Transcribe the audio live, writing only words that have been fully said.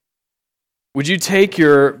Would you take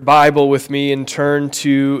your Bible with me and turn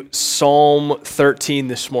to Psalm 13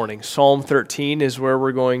 this morning? Psalm 13 is where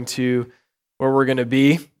we're going to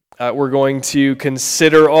be. We're going to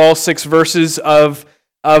consider all 6 verses of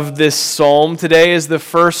this psalm. Today is the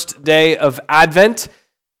first day of Advent.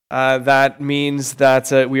 That means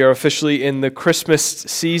that we are officially in the Christmas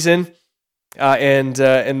season,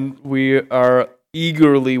 and we are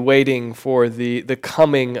eagerly waiting for the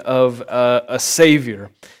coming of a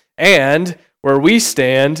Savior. And where we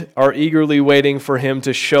stand, are eagerly waiting for him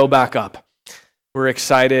to show back up. We're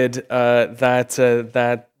excited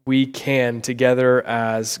that we can, together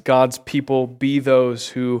as God's people, be those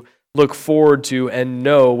who look forward to and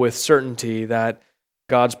know with certainty that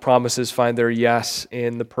God's promises find their yes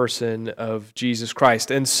in the person of Jesus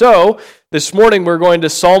Christ. And so, this morning we're going to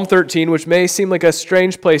Psalm 13, which may seem like a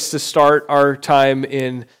strange place to start our time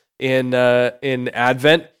in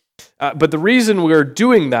Advent. But the reason we're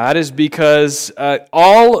doing that is because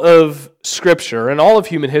all of Scripture and all of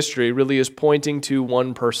human history really is pointing to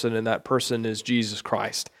one person, and that person is Jesus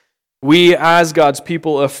Christ. We, as God's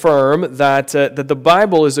people, affirm that the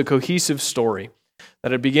Bible is a cohesive story,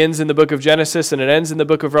 that it begins in the book of Genesis and it ends in the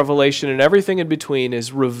book of Revelation, and everything in between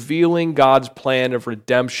is revealing God's plan of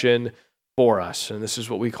redemption for us. And this is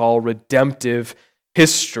what we call redemptive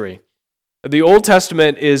history. The Old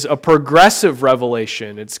Testament is a progressive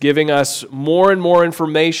revelation. It's giving us more and more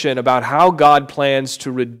information about how God plans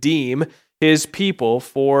to redeem his people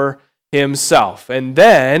for himself. And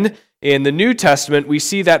then in the New Testament, we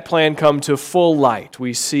see that plan come to full light.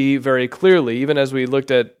 We see very clearly, even as we looked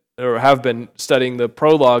at or have been studying the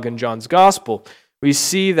prologue in John's Gospel, we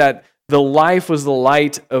see that the life was the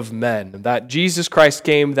light of men, that Jesus Christ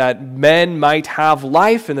came that men might have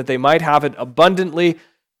life and that they might have it abundantly.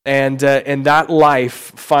 And that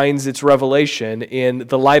life finds its revelation in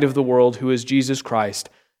the light of the world, who is Jesus Christ.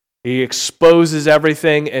 He exposes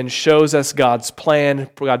everything and shows us God's plan,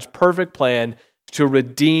 God's perfect plan to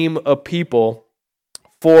redeem a people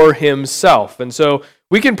for himself. And so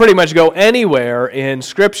we can pretty much go anywhere in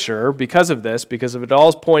Scripture because of this, because of it all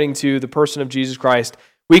is pointing to the person of Jesus Christ.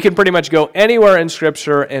 We can pretty much go anywhere in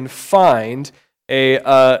Scripture and find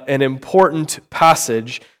an important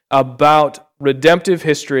passage about redemptive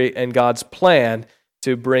history and God's plan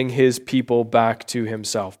to bring his people back to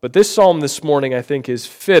himself. But this psalm this morning, I think, is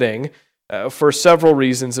fitting for several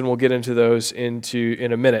reasons, and we'll get into those in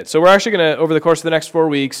a minute. So we're actually going to, over the course of the next 4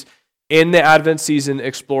 weeks, in the Advent season,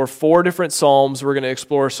 explore 4 different psalms. We're going to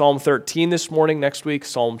explore Psalm 13 this morning, next week,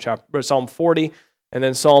 Psalm 40, and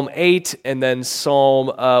then Psalm 8, and then Psalm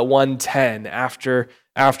 110 after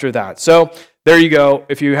that. So there you go.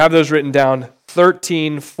 If you have those written down,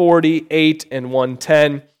 13, 48, and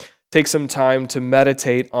 110. Take some time to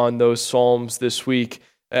meditate on those psalms this week,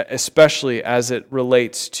 especially as it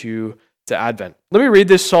relates to Advent. Let me read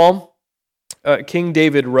this psalm. King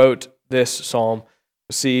David wrote this psalm.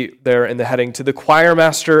 See there in the heading, "To the choir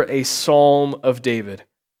master, a psalm of David.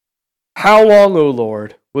 How long, O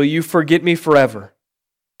Lord, will you forget me forever?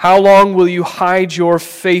 How long will you hide your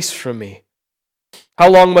face from me? How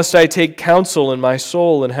long must I take counsel in my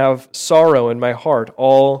soul and have sorrow in my heart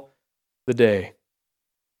all the day?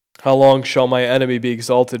 How long shall my enemy be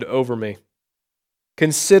exalted over me?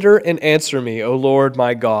 Consider and answer me, O Lord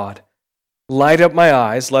my God. Light up my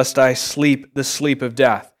eyes, lest I sleep the sleep of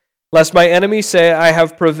death. Lest my enemy say, I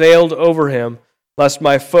have prevailed over him. Lest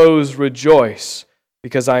my foes rejoice,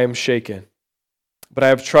 because I am shaken. But I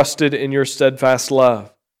have trusted in your steadfast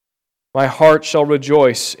love. My heart shall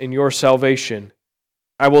rejoice in your salvation.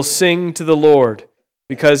 I will sing to the Lord,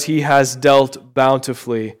 because he has dealt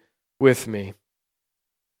bountifully with me."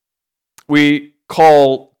 We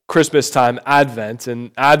call Christmas time Advent,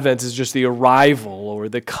 and Advent is just the arrival or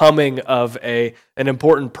the coming of an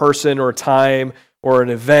important person or time or an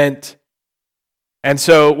event. And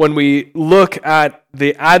so when we look at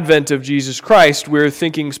the advent of Jesus Christ, we're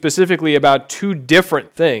thinking specifically about 2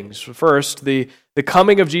 different things. First, the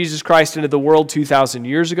coming of Jesus Christ into the world 2,000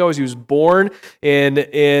 years ago, as he was born in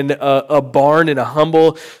a barn in a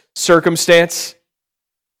humble circumstance.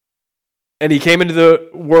 And he came into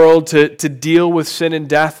the world to deal with sin and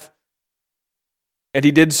death. And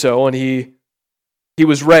he did so, and he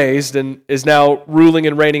was raised and is now ruling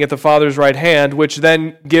and reigning at the Father's right hand, which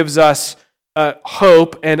then gives us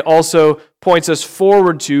hope and also points us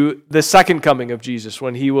forward to the second coming of Jesus,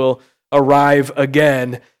 when he will arrive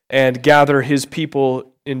again and gather his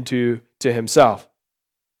people to himself.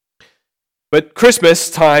 But Christmas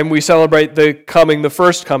time, we celebrate the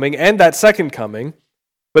first coming, and that second coming.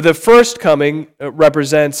 But the first coming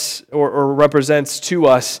represents to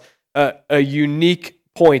us a unique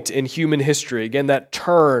point in human history. Again, that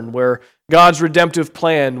turn where God's redemptive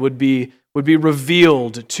plan would be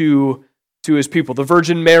revealed to his people. The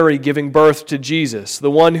Virgin Mary giving birth to Jesus, the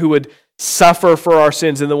one who would suffer for our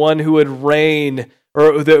sins and the one who would reign,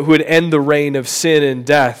 or who would end the reign of sin and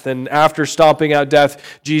death. And after stomping out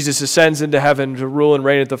death, Jesus ascends into heaven to rule and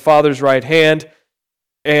reign at the Father's right hand.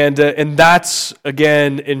 And that's,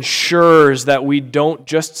 again, ensures that we don't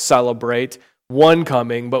just celebrate one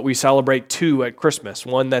coming, but we celebrate two at Christmas,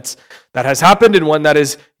 one that has happened and one that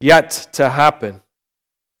is yet to happen.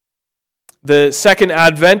 The second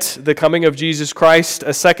advent, the coming of Jesus Christ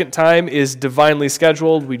a second time, is divinely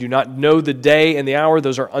scheduled. We do not know the day and the hour.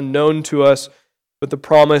 Those are unknown to us, but the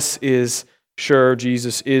promise is sure.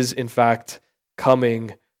 Jesus is, in fact,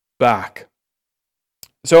 coming back.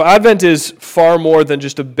 So Advent is far more than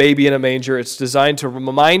just a baby in a manger. It's designed to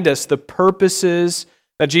remind us the purposes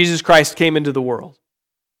that Jesus Christ came into the world,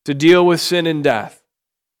 to deal with sin and death.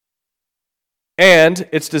 And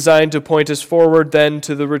it's designed to point us forward then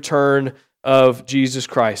to the return of Jesus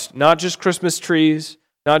Christ. Not just Christmas trees,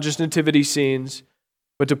 not just nativity scenes,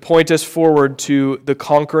 but to point us forward to the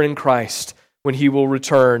conquering Christ when he will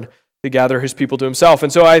return to gather his people to himself.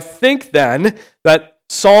 And so I think then that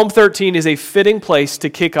Psalm 13 is a fitting place to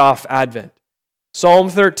kick off Advent. Psalm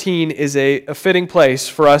 13 is a fitting place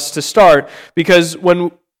for us to start, because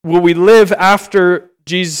when we live after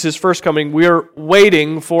Jesus' first coming, we're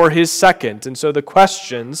waiting for his second. And so the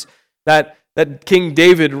questions that King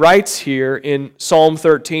David writes here in Psalm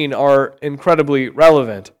 13 are incredibly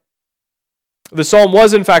relevant. The psalm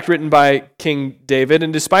was in fact written by King David,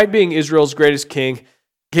 and despite being Israel's greatest king,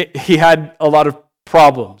 he had a lot of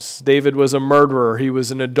problems. David was a murderer. He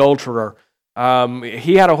was an adulterer.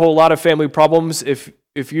 He had a whole lot of family problems. If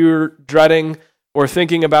you're dreading or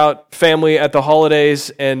thinking about family at the holidays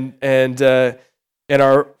and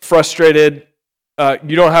are frustrated,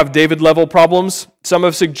 you don't have David-level problems. Some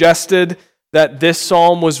have suggested that this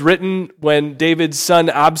psalm was written when David's son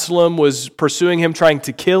Absalom was pursuing him, trying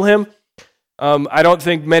to kill him. I don't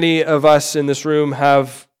think many of us in this room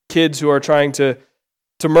have kids who are trying to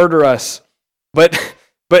murder us. But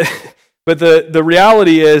the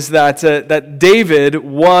reality is that David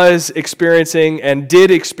was experiencing and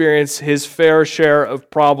did experience his fair share of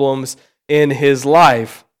problems in his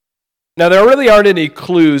life. Now, there really aren't any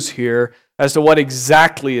clues here as to what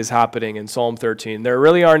exactly is happening in Psalm 13. There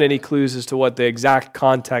really aren't any clues as to what the exact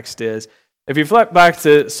context is. If you flip back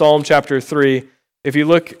to Psalm chapter 3, if you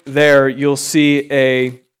look there, you'll see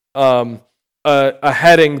a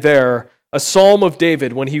heading there, a psalm of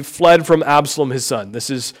David when he fled from Absalom, his son. This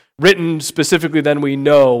is written specifically then we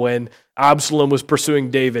know when Absalom was pursuing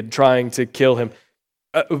David, trying to kill him.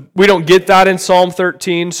 We don't get that in Psalm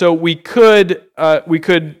 13, so we could,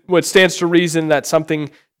 what stands to reason that something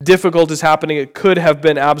difficult is happening. It could have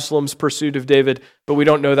been Absalom's pursuit of David, but we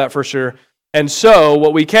don't know that for sure. And so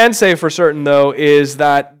what we can say for certain, though, is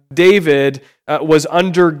that David was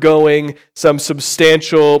undergoing some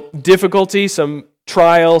substantial difficulty, some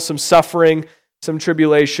trial, some suffering, some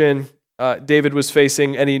tribulation. David was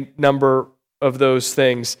facing any number of those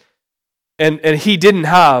things. And he didn't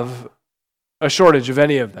have a shortage of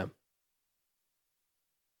any of them.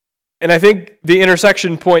 And I think the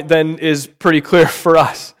intersection point then is pretty clear for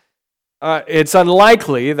us. It's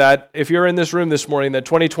unlikely that if you're in this room this morning that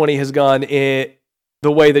 2020 has gone in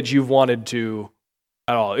the way that you've wanted to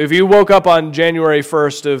at all. If you woke up on January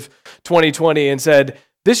 1st of 2020 and said,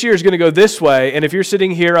 this year is going to go this way, and if you're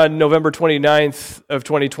sitting here on November 29th of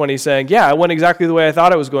 2020 saying, yeah, I went exactly the way I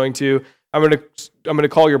thought it was going to, I'm going to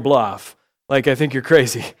call your bluff. Like, I think you're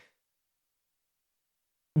crazy.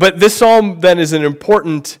 But this psalm then is an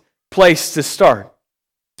important place to start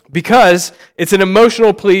because it's an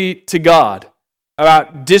emotional plea to God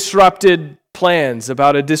about disrupted plans,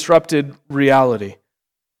 about a disrupted reality.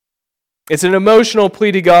 It's an emotional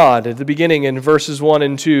plea to God at the beginning in verses 1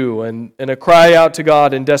 and 2, and a cry out to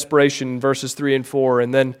God in desperation in verses 3 and 4,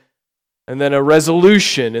 and then a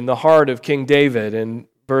resolution in the heart of King David in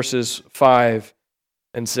verses 5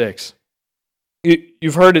 and 6.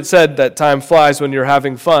 You've heard it said that time flies when you're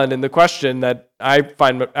having fun, and the question that I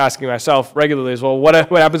find asking myself regularly is, well, what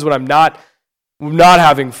happens when I'm not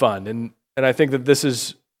having fun? And I think that this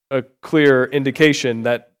is a clear indication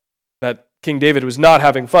that King David was not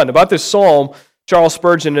having fun. About this psalm, Charles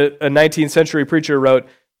Spurgeon, a 19th century preacher, wrote,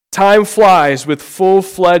 "Time flies with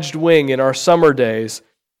full-fledged wing in our summer days,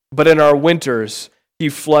 but in our winters he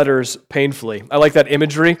flutters painfully." I like that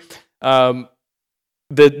imagery.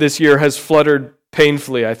 That this year has fluttered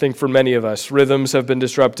painfully, I think, for many of us. Rhythms have been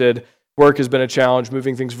disrupted. Work has been a challenge.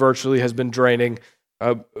 Moving things virtually has been draining.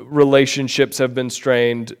 Relationships have been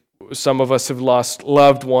strained. Some of us have lost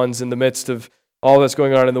loved ones in the midst of all that's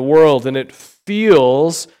going on in the world. And it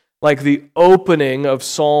feels like the opening of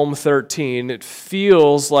Psalm 13. It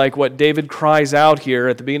feels like what David cries out here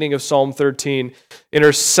at the beginning of Psalm 13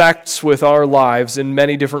 intersects with our lives in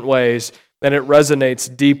many different ways, and it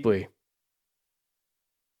resonates deeply.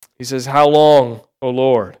 He says, "How long, O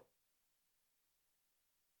Lord?"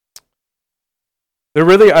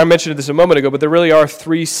 I mentioned this a moment ago, but there really are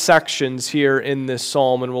three sections here in this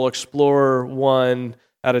psalm, and we'll explore one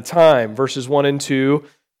at a time. Verses 1 and 2,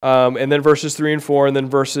 and then verses 3 and 4, and then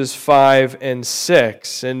verses 5 and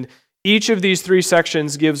 6. And each of these three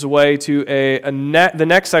sections gives way to the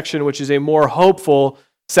next section, which is a more hopeful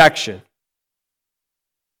section.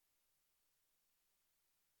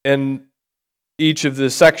 And each of the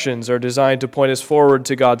sections are designed to point us forward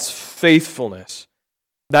to God's faithfulness.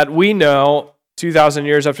 That we know, 2,000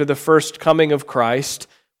 years after the first coming of Christ,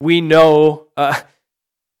 we know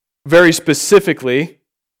very specifically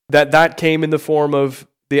that came in the form of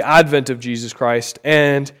the advent of Jesus Christ,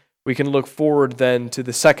 and we can look forward then to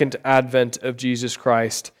the second advent of Jesus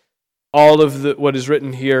Christ. All of what is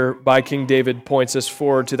written here by King David points us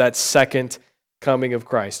forward to that second coming of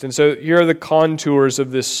Christ. And so here are the contours of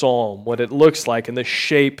this psalm, what it looks like, and the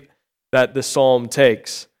shape that the psalm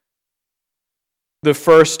takes. The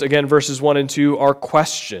first, again, verses 1 and 2, are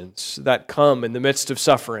questions that come in the midst of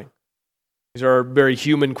suffering. These are very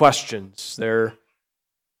human questions. They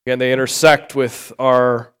intersect with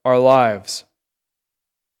our lives.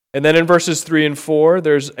 And then in verses 3 and 4,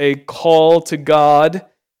 there's a call to God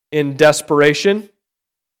in desperation.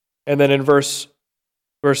 And then in verses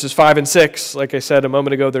 5 and 6, like I said a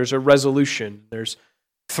moment ago, there's a resolution. There's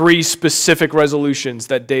three specific resolutions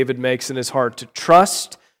that David makes in his heart: to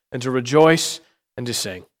trust and to rejoice and to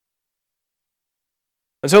sing.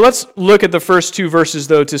 And so let's look at the first two verses,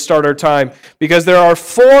 though, to start our time, because there are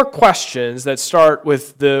four questions that start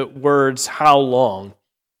with the words, "How long?"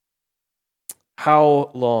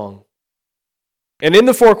 How long? And in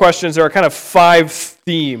the four questions, there are kind of five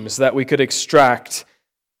themes that we could extract: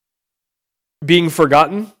 being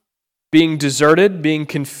forgotten, being deserted, being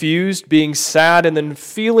confused, being sad, and then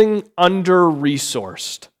feeling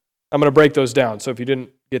under-resourced. I'm going to break those down, so if you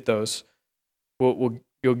didn't get those,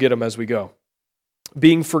 you'll get them as we go.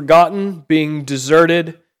 Being forgotten, being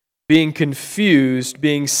deserted, being confused,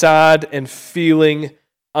 being sad, and feeling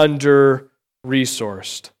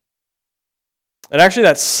under-resourced. And actually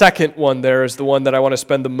that second one there is the one that I want to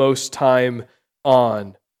spend the most time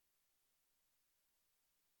on.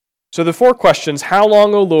 So the four questions: how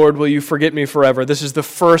long, O Lord, will you forget me forever? This is the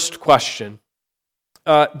first question.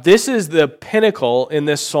 This is the pinnacle in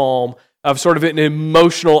this psalm of sort of an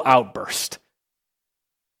emotional outburst.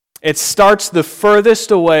 It starts the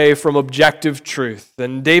furthest away from objective truth.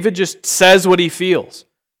 And David just says what he feels.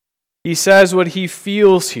 He says what he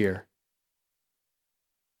feels here.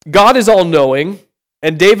 God is all-knowing,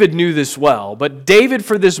 and David knew this well. But David,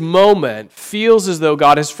 for this moment, feels as though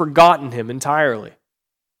God has forgotten him entirely.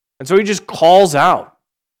 And so he just calls out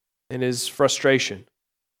in his frustration.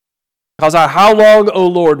 Calls out, "How long, O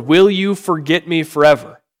Lord, will you forget me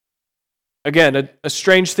forever?" Again, a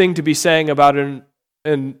strange thing to be saying about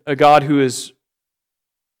a God who is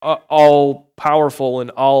all-powerful and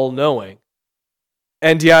all-knowing.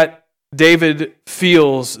 And yet, David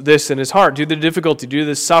feels this in his heart, due to the difficulty, due to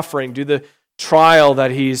the suffering, due to the trial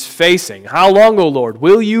that he's facing. "How long, O Lord,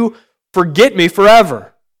 will you forget me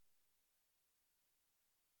forever?"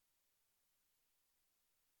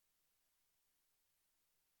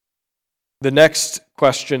 The next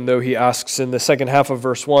question, though, he asks in the second half of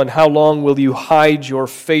verse 1, "How long will you hide your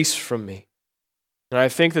face from me?" And I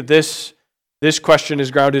think that this question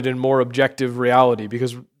is grounded in more objective reality,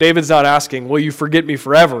 because David's not asking, "Will you forget me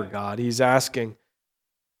forever, God?" He's asking,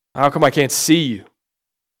 "How come I can't see you?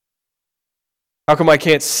 How come I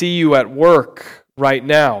can't see you at work right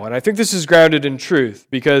now?" And I think this is grounded in truth,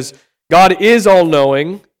 because God is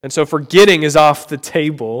all-knowing, and so forgetting is off the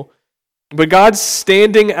table. But God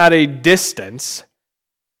standing at a distance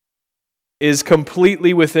is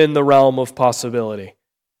completely within the realm of possibility.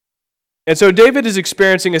 And so David is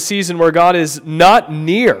experiencing a season where God is not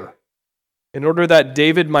near, in order that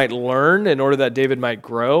David might learn, in order that David might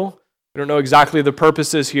grow. We don't know exactly the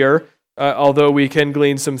purposes here, although we can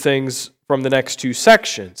glean some things from the next two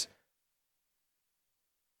sections.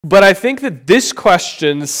 But I think that this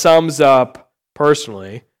question sums up,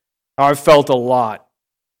 personally, how I've felt a lot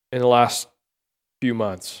in the last few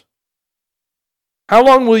months. How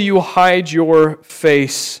long will you hide your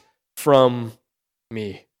face from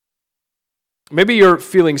me? Maybe you're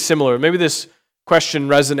feeling similar. Maybe this question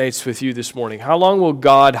resonates with you this morning. How long will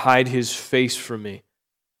God hide his face from me?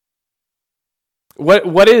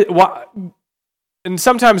 and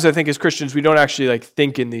sometimes I think as Christians, we don't actually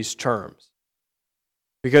think in these terms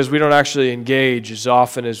because we don't actually engage as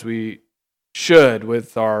often as we should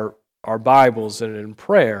with our Bibles and in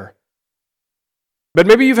prayer. But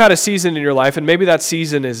maybe you've had a season in your life, and maybe that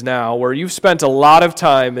season is now, where you've spent a lot of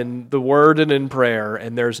time in the Word and in prayer,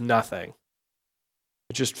 and there's nothing.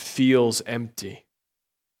 It just feels empty.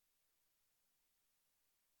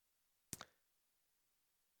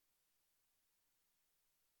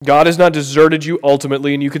 God has not deserted you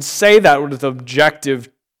ultimately, and you could say that with objective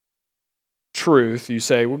truth. You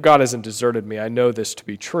say, well, God hasn't deserted me. I know this to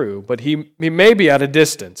be true, but He may be at a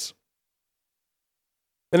distance.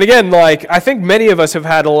 And again, I think many of us have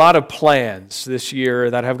had a lot of plans this year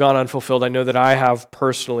that have gone unfulfilled. I know that I have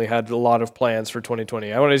personally had a lot of plans for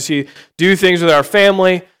 2020. I wanted to do things with our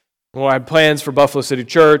family. I had plans for Buffalo City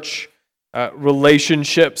Church,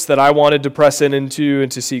 relationships that I wanted to press into and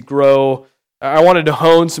to see grow. I wanted to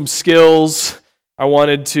hone some skills. I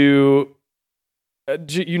wanted to,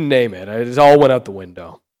 you name it. It all went out the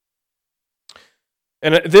window.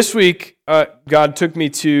 And this week, God took me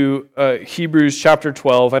to Hebrews chapter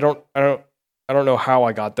 12. I don't know how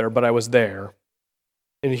I got there, but I was there.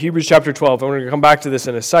 In Hebrews chapter 12, I'm going to come back to this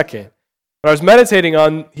in a second. But I was meditating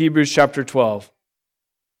on Hebrews chapter 12.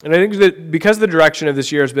 And I think that because the direction of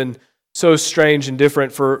this year has been so strange and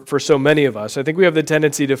different for so many of us, I think we have the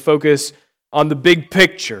tendency to focus on the big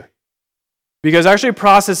picture. Because actually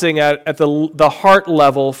processing at the heart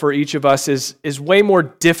level for each of us is way more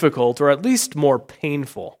difficult, or at least more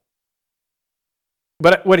painful.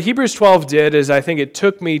 But what Hebrews 12 did is, I think it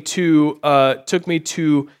took me to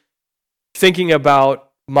thinking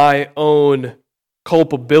about my own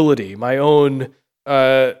culpability, my own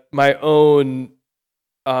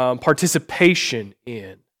participation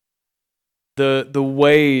in the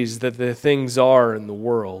ways that the things are in the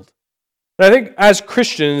world. And I think as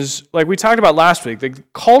Christians, like we talked about last week, the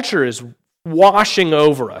culture is washing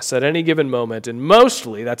over us at any given moment, and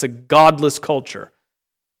mostly that's a godless culture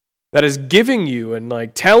that is giving you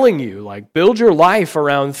and telling you, build your life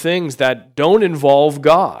around things that don't involve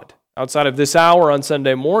God. Outside of this hour on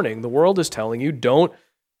Sunday morning, the world is telling you, don't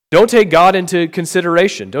take God into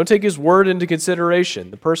consideration. Don't take His word into consideration.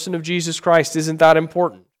 The person of Jesus Christ isn't that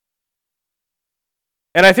important.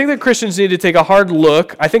 And I think that Christians need to take a hard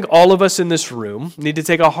look. I think all of us in this room need to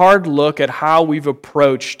take a hard look at how we've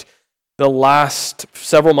approached the last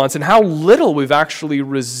several months and how little we've actually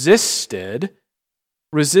resisted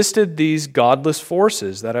these godless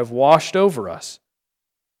forces that have washed over us.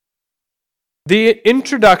 The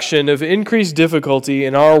introduction of increased difficulty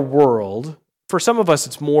in our world, for some of us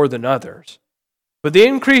it's more than others, but the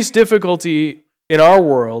increased difficulty in our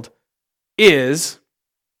world is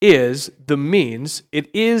the means, it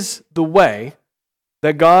is the way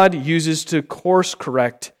that God uses to course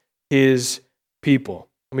correct His people.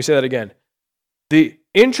 Let me say that again. The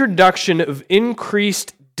introduction of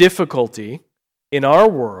increased difficulty in our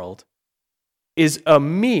world is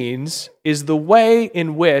the way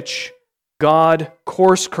in which God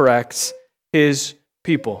course corrects His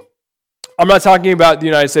people. I'm not talking about the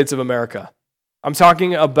United States of America. I'm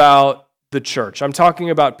talking about the church. I'm talking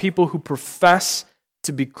about people who profess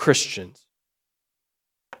to be Christians.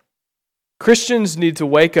 Christians need to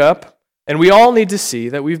wake up, and we all need to see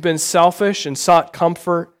that we've been selfish and sought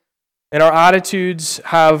comfort, and our attitudes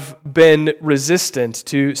have been resistant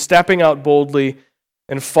to stepping out boldly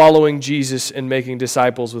and following Jesus and making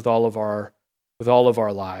disciples with all of our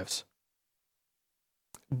lives.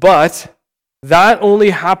 But that only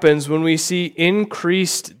happens when we see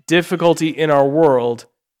increased difficulty in our world,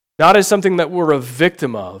 not as something that we're a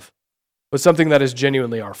victim of, but something that is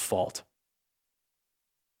genuinely our fault.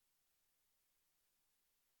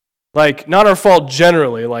 Not our fault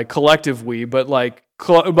generally, collective we, but like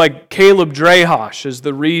Caleb Dreyhosh is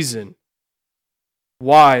the reason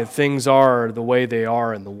why things are the way they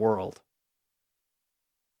are in the world.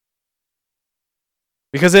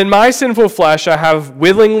 Because in my sinful flesh, I have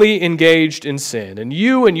willingly engaged in sin. And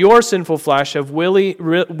you and your sinful flesh have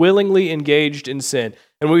willingly engaged in sin.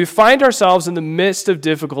 And when we find ourselves in the midst of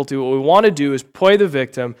difficulty, what we want to do is play the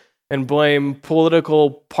victim and blame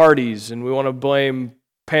political parties. And we want to blame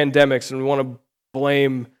pandemics. And we want to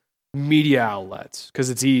blame media outlets because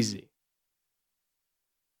it's easy.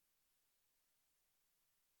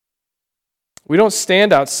 We don't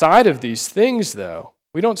stand outside of these things, though.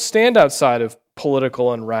 We don't stand outside of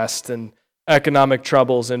political unrest and economic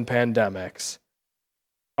troubles and pandemics.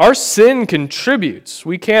 Our sin contributes.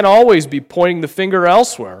 We can't always be pointing the finger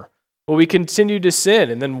elsewhere, but we continue to sin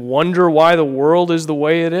and then wonder why the world is the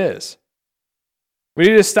way it is. We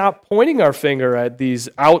need to stop pointing our finger at these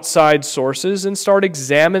outside sources and start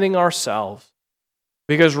examining ourselves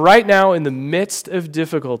Because right now, in the midst of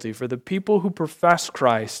difficulty, for the people who profess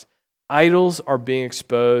Christ, idols are being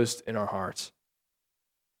exposed in our hearts.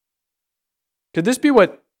 Could this be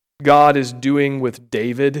what God is doing with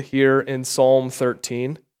David here in Psalm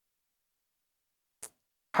 13?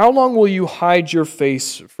 How long will you hide your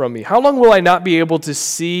face from me? How long will I not be able to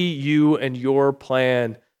see you and your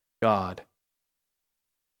plan, God?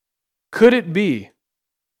 Could it be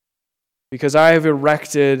because I have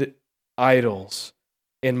erected idols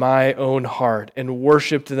in my own heart and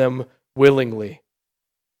worshiped them willingly?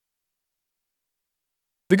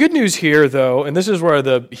 The good news here, though, and this is where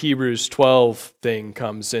the Hebrews 12 thing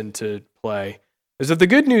comes into play, is that the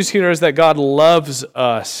good news here is that God loves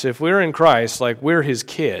us. If we're in Christ, like we're his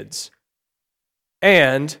kids.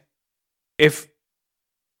 And if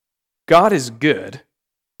God is good,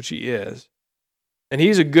 which he is, and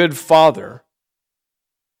he's a good father,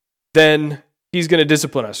 then he's going to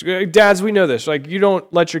discipline us. Dads, we know this. Like, you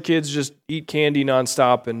don't let your kids just eat candy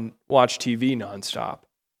nonstop and watch TV nonstop.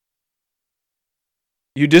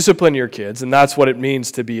 You discipline your kids, and that's what it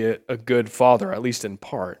means to be a good father, at least in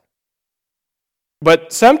part.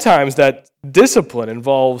 But sometimes that discipline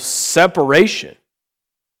involves separation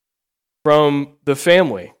from the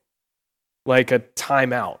family, like a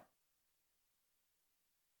timeout.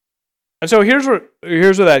 And so here's where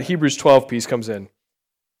that Hebrews 12 piece comes in.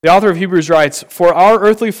 The author of Hebrews writes, "For our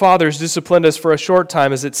earthly fathers disciplined us for a short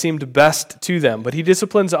time as it seemed best to them, but he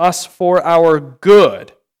disciplines us for our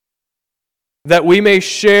good, that we may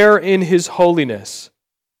share in his holiness.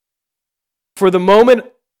 For the moment,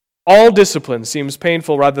 all discipline seems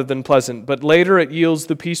painful rather than pleasant, but later it yields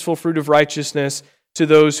the peaceful fruit of righteousness to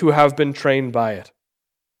those who have been trained by it."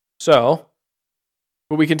 So,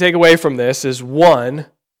 what we can take away from this is,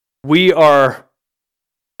 one, we are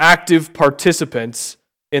active participants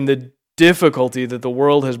in the difficulty that the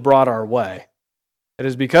world has brought our way. It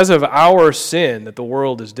is because of our sin that the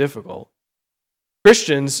world is difficult.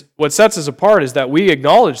 Christians, what sets us apart is that we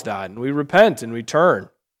acknowledge that and we repent and we turn.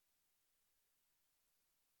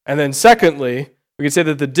 And then secondly, we can say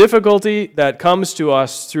that the difficulty that comes to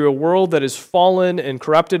us through a world that is fallen and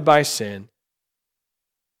corrupted by sin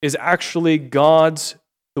is actually the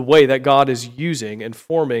way that God is using and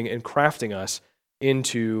forming and crafting us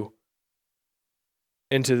into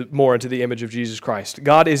the image of Jesus Christ.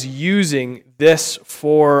 God is using this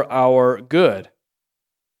for our good.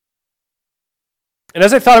 And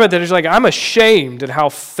as I thought about that, it's like, I'm ashamed at how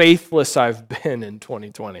faithless I've been in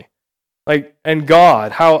 2020. And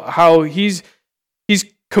God, how He's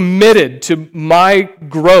committed to my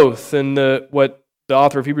growth and what the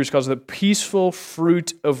author of Hebrews calls the peaceful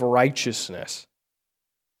fruit of righteousness.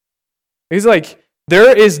 He's like,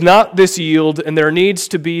 there is not this yield, and there needs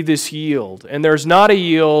to be this yield. And there's not a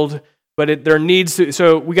yield, but there needs to.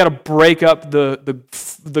 So we got to break up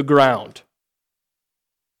the ground.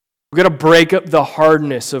 We got to break up the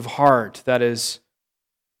hardness of heart that has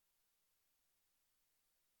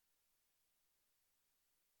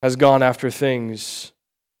gone after things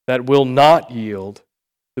that will not yield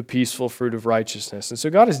the peaceful fruit of righteousness. And so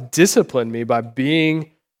God has disciplined me by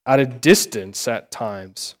being at a distance at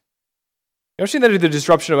times. I've seen that in the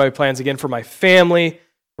disruption of my plans, again, for my family,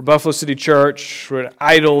 for Buffalo City Church, for an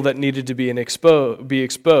idol that needed to be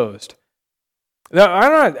exposed. Now,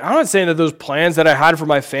 I'm not saying that those plans that I had for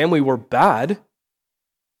my family were bad.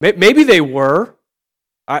 Maybe they were.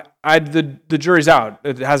 The jury's out.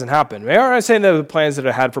 It hasn't happened. I'm not saying that the plans that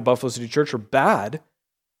I had for Buffalo City Church are bad.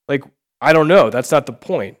 I don't know. That's not the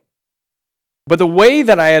point. But the way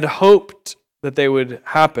that I had hoped that they would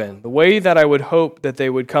happen, the way that I would hope that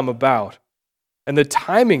they would come about, and the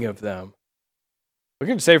timing of them, we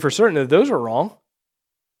can say for certain that those were wrong. I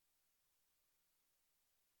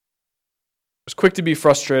was quick to be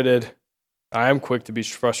frustrated. I am quick to be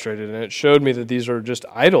frustrated, and it showed me that these are just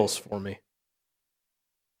idols for me.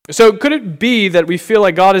 So could it be that we feel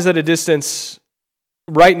like God is at a distance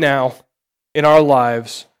right now in our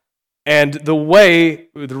lives, and the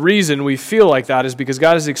reason we feel like that is because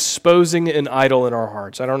God is exposing an idol in our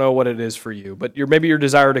hearts? I don't know what it is for you, but maybe your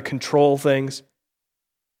desire to control things.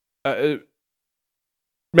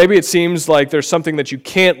 Maybe it seems like there's something that you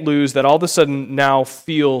can't lose that all of a sudden now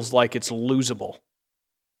feels like it's losable,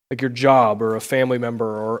 like your job or a family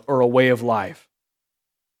member or a way of life.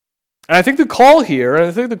 And I think the call here, and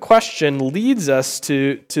I think the question leads us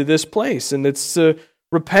to this place, and it's to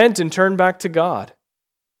repent and turn back to God.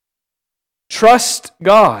 Trust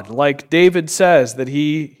God, like David says that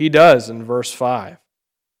he does in verse 5.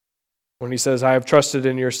 When he says, "I have trusted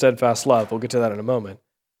in your steadfast love." We'll get to that in a moment.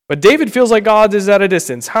 But David feels like God is at a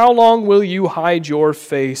distance. How long will you hide your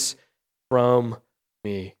face from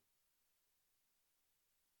me?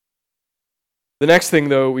 The next thing,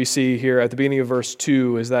 though, we see here at the beginning of verse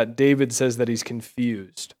 2 is that David says that he's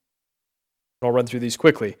confused. I'll run through these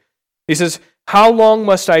quickly. He says, "How long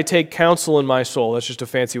must I take counsel in my soul?" That's just a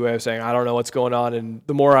fancy way of saying, I don't know what's going on, and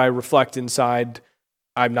the more I reflect inside,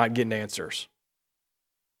 I'm not getting answers.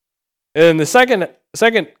 And the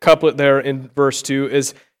second couplet there in verse 2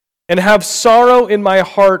 is, "And have sorrow in my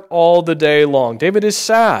heart all the day long." David is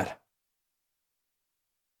sad.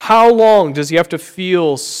 How long does he have to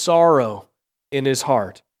feel sorrow in his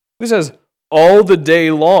heart? He says, all the day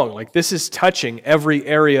long. Like, this is touching every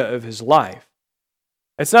area of his life.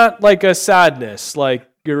 It's not like a sadness, like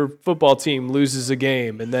your football team loses a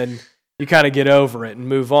game and then you kind of get over it and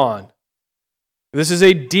move on. This is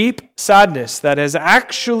a deep sadness that has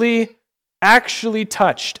actually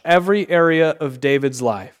touched every area of David's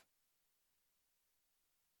life.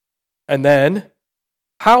 And then,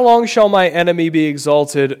 "How long shall my enemy be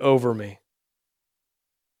exalted over me?"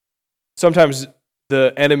 Sometimes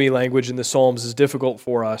the enemy language in the Psalms is difficult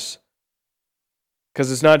for us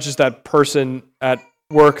because it's not just that person at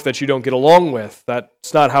work that you don't get along with.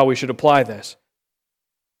 That's not how we should apply this.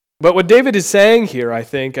 But what David is saying here, I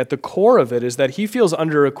think, at the core of it, is that he feels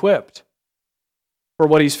under-equipped for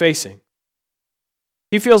what he's facing.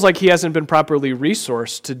 He feels like he hasn't been properly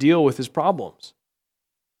resourced to deal with his problems.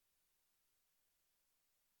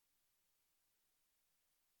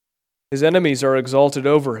 His enemies are exalted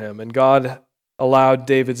over him, and God allowed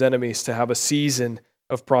David's enemies to have a season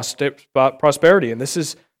of prosperity, and this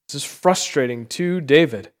is frustrating to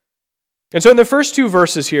David. And so in the first two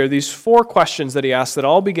verses here, these four questions that he asks that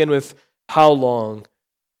all begin with "how long,"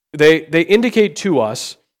 they indicate to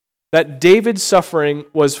us that David's suffering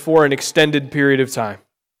was for an extended period of time.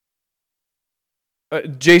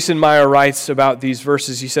 Jason Meyer writes about these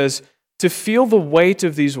verses. He says, "To feel the weight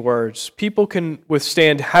of these words, people can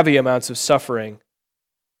withstand heavy amounts of suffering."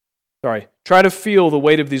 Try to feel the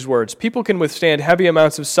weight of these words. People can withstand heavy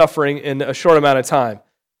amounts of suffering in a short amount of time.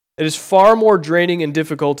 It is far more draining and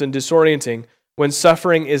difficult and disorienting when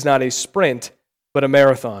suffering is not a sprint, but a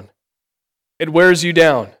marathon. It wears you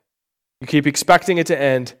down. You keep expecting it to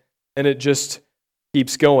end, and it just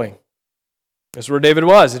keeps going. That's where David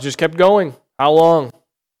was. It just kept going. How long?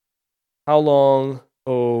 How long,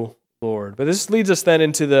 O Lord? But this leads us then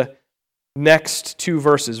into the next two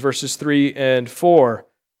verses, verses 3 and 4.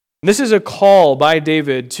 And this is a call by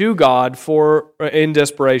David to God in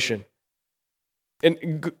desperation.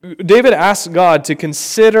 And David asks God to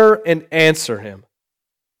consider and answer him.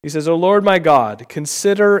 He says, "O Lord my God,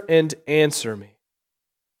 consider and answer me."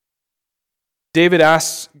 David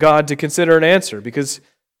asks God to consider and answer because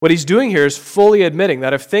what he's doing here is fully admitting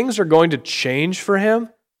that if things are going to change for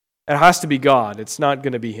him, it has to be God. It's not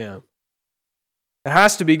going to be him. It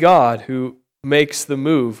has to be God who makes the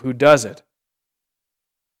move, who does it.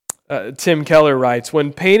 Tim Keller writes,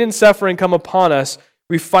 "When pain and suffering come upon us,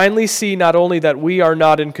 we finally see not only that we are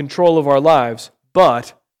not in control of our lives,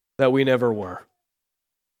 but that we never were."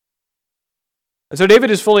 And so David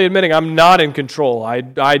is fully admitting, I'm not in control.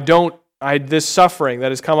 This suffering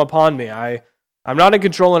that has come upon me, I'm not in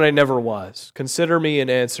control and I never was. Consider me and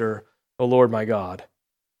answer, O Lord my God.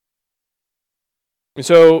 And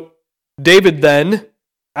so David then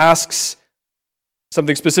asks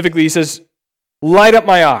something specifically. He says, "Light up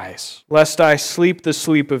my eyes, lest I sleep the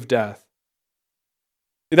sleep of death."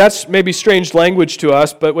 That's maybe strange language to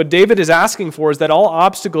us, but what David is asking for is that all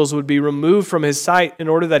obstacles would be removed from his sight in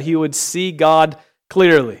order that he would see God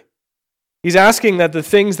clearly. He's asking that the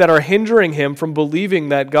things that are hindering him from believing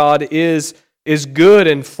that God is good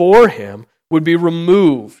and for him would be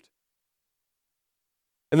removed.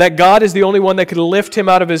 And that God is the only one that can lift him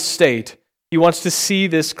out of his state. He wants to see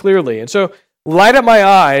this clearly. And so, "Light up my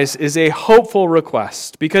eyes" is a hopeful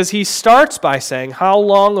request because he starts by saying, "How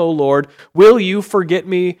long, O Lord, will you forget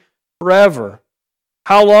me forever?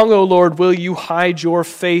 How long, O Lord, will you hide your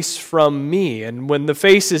face from me?" And when the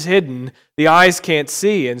face is hidden, the eyes can't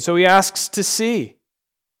see. And so he asks to see.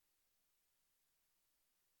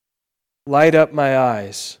 Light up my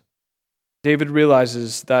eyes. David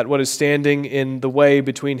realizes that what is standing in the way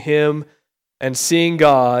between him and seeing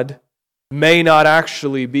God may not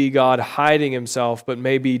actually be God hiding himself, but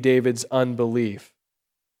may be David's unbelief.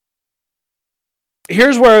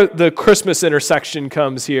 Here's where the Christmas intersection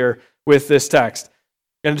comes here with this text.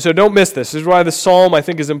 And so don't miss this. This is why the psalm, I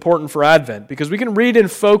think, is important for Advent, because we can read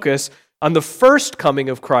and focus on the first coming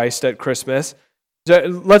of Christ at Christmas.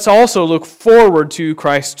 Let's also look forward to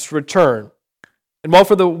Christ's return. And while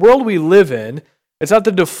for the world we live in, it's not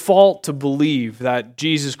the default to believe that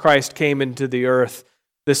Jesus Christ came into the earth,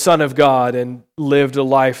 the Son of God, and lived a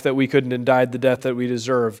life that we couldn't and died the death that we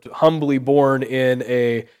deserved, humbly born in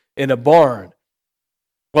a barn.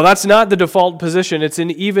 Well, that's not the default position. It's an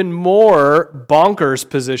even more bonkers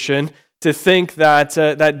position to think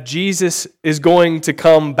that Jesus is going to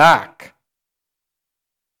come back.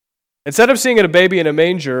 Instead of seeing a baby in a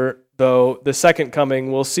manger, though, the second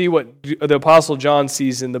coming, we'll see what the Apostle John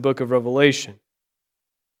sees in the book of Revelation.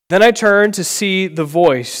 Then I turned to see the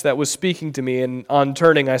voice that was speaking to me, and on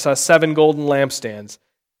turning I saw 7 golden lampstands.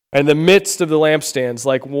 And in the midst of the lampstands,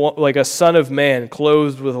 like a son of man,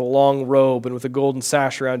 clothed with a long robe and with a golden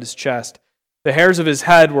sash around his chest. The hairs of his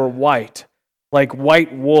head were white, like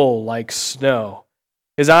white wool, like snow.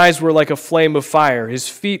 His eyes were like a flame of fire. His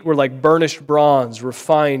feet were like burnished bronze,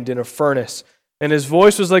 refined in a furnace. And his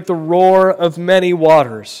voice was like the roar of many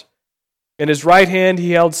waters. In his right hand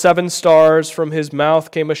he held 7 stars. From his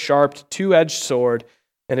mouth came a sharp, 2-edged sword,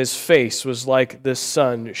 and his face was like the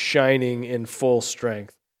sun shining in full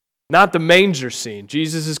strength. Not the manger scene.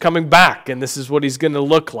 Jesus is coming back, and this is what he's going to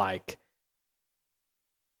look like.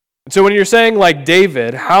 So when you're saying like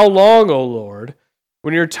David, how long, O Lord,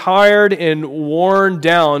 when you're tired and worn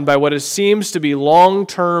down by what it seems to be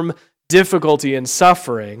long-term difficulty and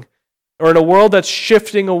suffering, or in a world that's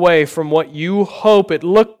shifting away from what you hope it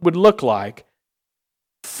would look like,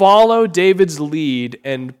 follow David's lead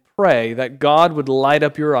and pray that God would light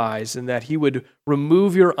up your eyes and that he would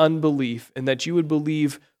remove your unbelief and that you would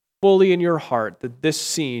believe fully in your heart that this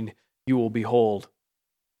scene you will behold.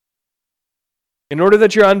 In order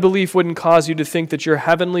that your unbelief wouldn't cause you to think that your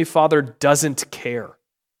heavenly Father doesn't care.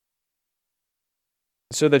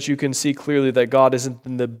 So that you can see clearly that God isn't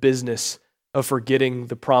in the business of forgetting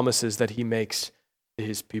the promises that he makes to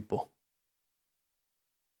his people.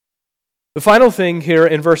 The final thing here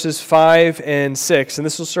in verses 5 and 6, and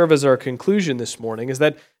this will serve as our conclusion this morning, is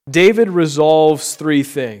that David resolves 3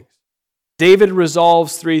 things. David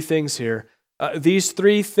resolves 3 things here. These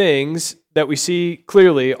 3 things that we see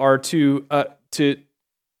clearly are to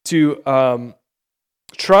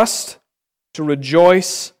trust, to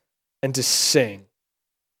rejoice, and to sing.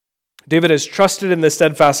 David has trusted in the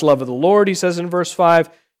steadfast love of the Lord, he says in verse 5.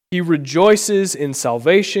 He rejoices in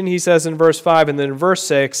salvation, he says in verse 5. And then in verse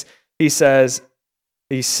 6, he says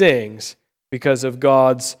he sings because of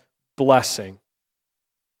God's blessing.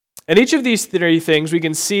 And each of these 3 things we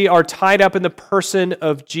can see are tied up in the person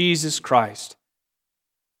of Jesus Christ.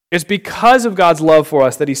 It's because of God's love for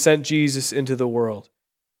us that he sent Jesus into the world.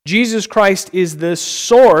 Jesus Christ is the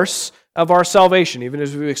source of our salvation, even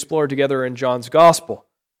as we explored together in John's Gospel.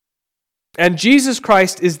 And Jesus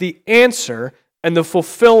Christ is the answer and the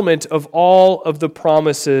fulfillment of all of the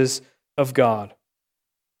promises of God.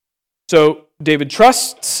 So David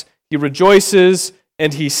trusts, he rejoices,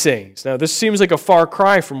 and he sings. Now, this seems like a far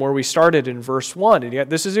cry from where we started in verse 1, and yet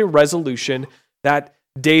this is a resolution that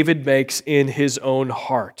David makes in his own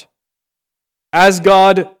heart. As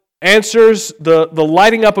God answers the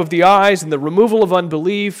lighting up of the eyes and the removal of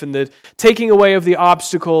unbelief and the taking away of the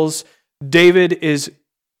obstacles, David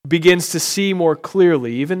begins to see more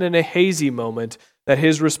clearly, even in a hazy moment, that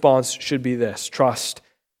his response should be this: trust,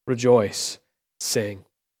 rejoice, sing.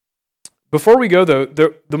 Before we go, though,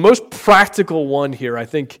 the most practical one here, I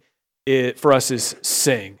think, for us is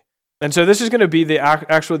sing. And so this is going to be the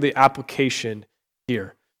application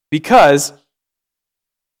here, because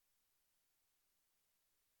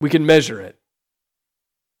we can measure it.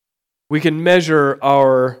 We can measure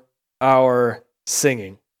our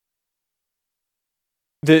singing.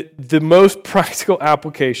 The most practical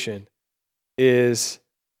application is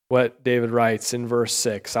what David writes in verse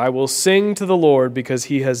 6. I will sing to the Lord because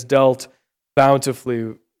he has dealt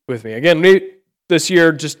bountifully with me. Again, this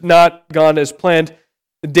year just not gone as planned.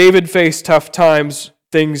 David faced tough times,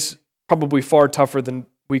 things probably far tougher than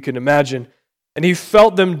we can imagine, and he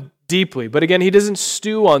felt them deeply. But again, he doesn't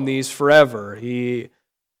stew on these forever. He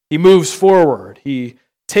moves forward. He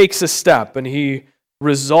takes a step, and he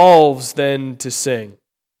resolves then to sing.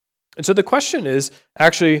 And so the question is,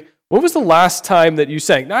 actually, when was the last time that you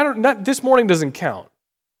sang? Not this morning doesn't count,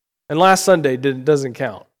 and last Sunday doesn't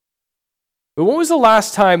count. But when was the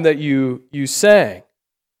last time that you sang?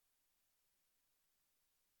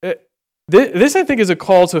 This, I think, is a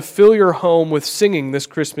call to fill your home with singing this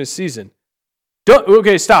Christmas season.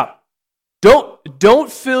 Stop.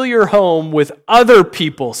 Don't fill your home with other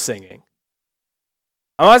people singing.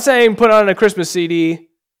 I'm not saying put on a Christmas CD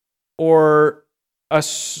or a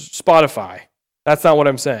Spotify. That's not what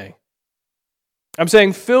I'm saying. I'm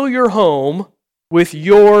saying fill your home with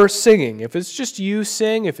your singing. If it's just you,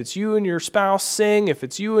 sing. If it's you and your spouse, sing. If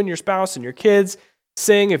it's you and your spouse and your kids,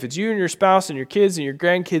 sing. If it's you and your spouse and your kids and your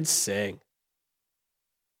grandkids, sing.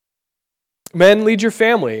 Men, lead your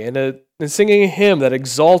family in singing a hymn that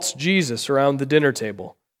exalts Jesus around the dinner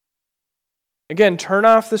table. again, turn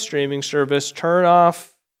off the streaming service, turn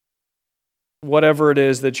off whatever it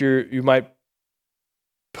is that you might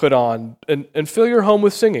put on, and fill your home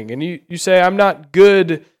with singing. And you say, I'm not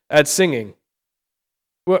good at singing.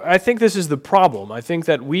 Well, I think this is the problem. I think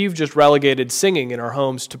that we've just relegated singing in our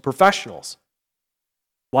homes to professionals,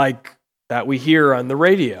 like that we hear on the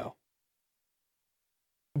radio.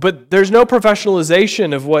 But there's no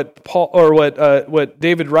professionalization of what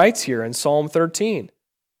David writes here in Psalm 13.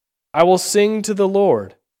 I will sing to the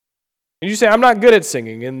Lord. And you say, I'm not good at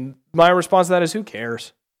singing. And my response to that is, who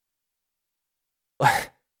cares?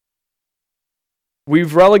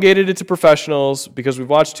 We've relegated it to professionals because we've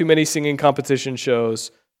watched too many singing competition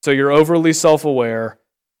shows, so you're overly self-aware.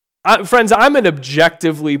 Friends, I'm an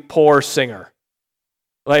objectively poor singer.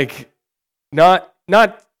 Like, not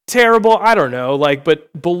terrible, I don't know,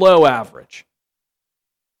 but below average.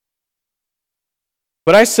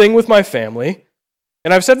 But I sing with my family,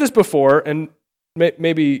 and I've said this before, and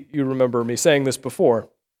maybe you remember me saying this before,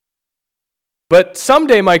 but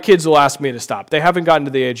someday my kids will ask me to stop. They haven't gotten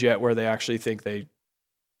to the age yet where they actually think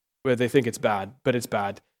it's bad, but it's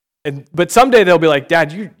bad. But someday they'll be like,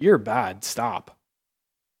 Dad, you're bad, stop.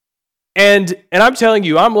 And I'm telling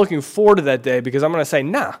you, I'm looking forward to that day because I'm going to say,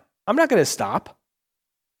 nah, I'm not going to stop.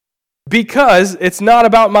 Because it's not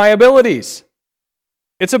about my abilities.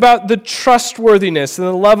 It's about the trustworthiness and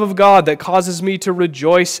the love of God that causes me to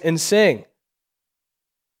rejoice and sing.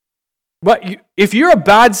 But if you're a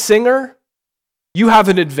bad singer, you have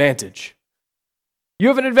an advantage. You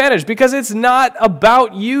have an advantage because it's not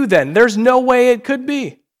about you then. There's no way it could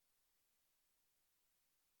be.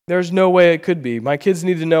 There's no way it could be. My kids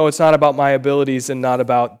need to know it's not about my abilities and not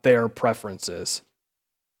about their preferences.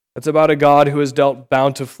 It's about a God who has dealt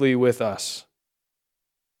bountifully with us.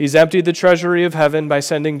 He's emptied the treasury of heaven by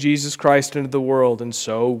sending Jesus Christ into the world, and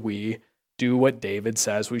so we do what David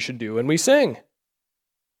says we should do, and we sing.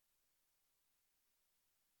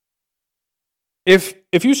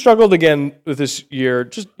 If you struggled again with this year,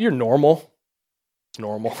 you're normal. It's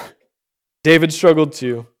normal. David struggled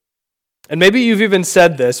too. And maybe you've even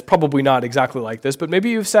said this, probably not exactly like this, but maybe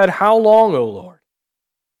you've said, how long, O Lord?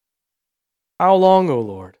 How long, O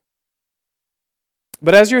Lord?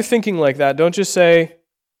 But as you're thinking like that, don't just say,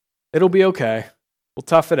 it'll be okay. We'll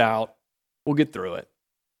tough it out. We'll get through it.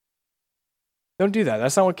 Don't do that.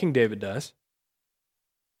 That's not what King David does.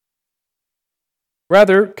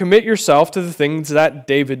 Rather, commit yourself to the things that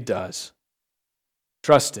David does.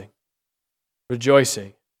 Trusting,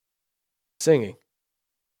 rejoicing, singing.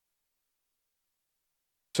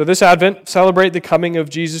 So this Advent, celebrate the coming of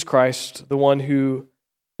Jesus Christ, the one who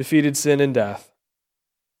defeated sin and death.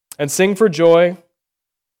 And sing for joy.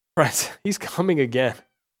 Friends, he's coming again.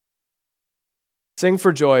 Sing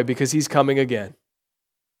for joy because he's coming again.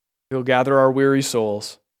 He'll gather our weary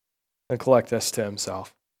souls and collect us to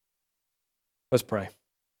himself. Let's pray.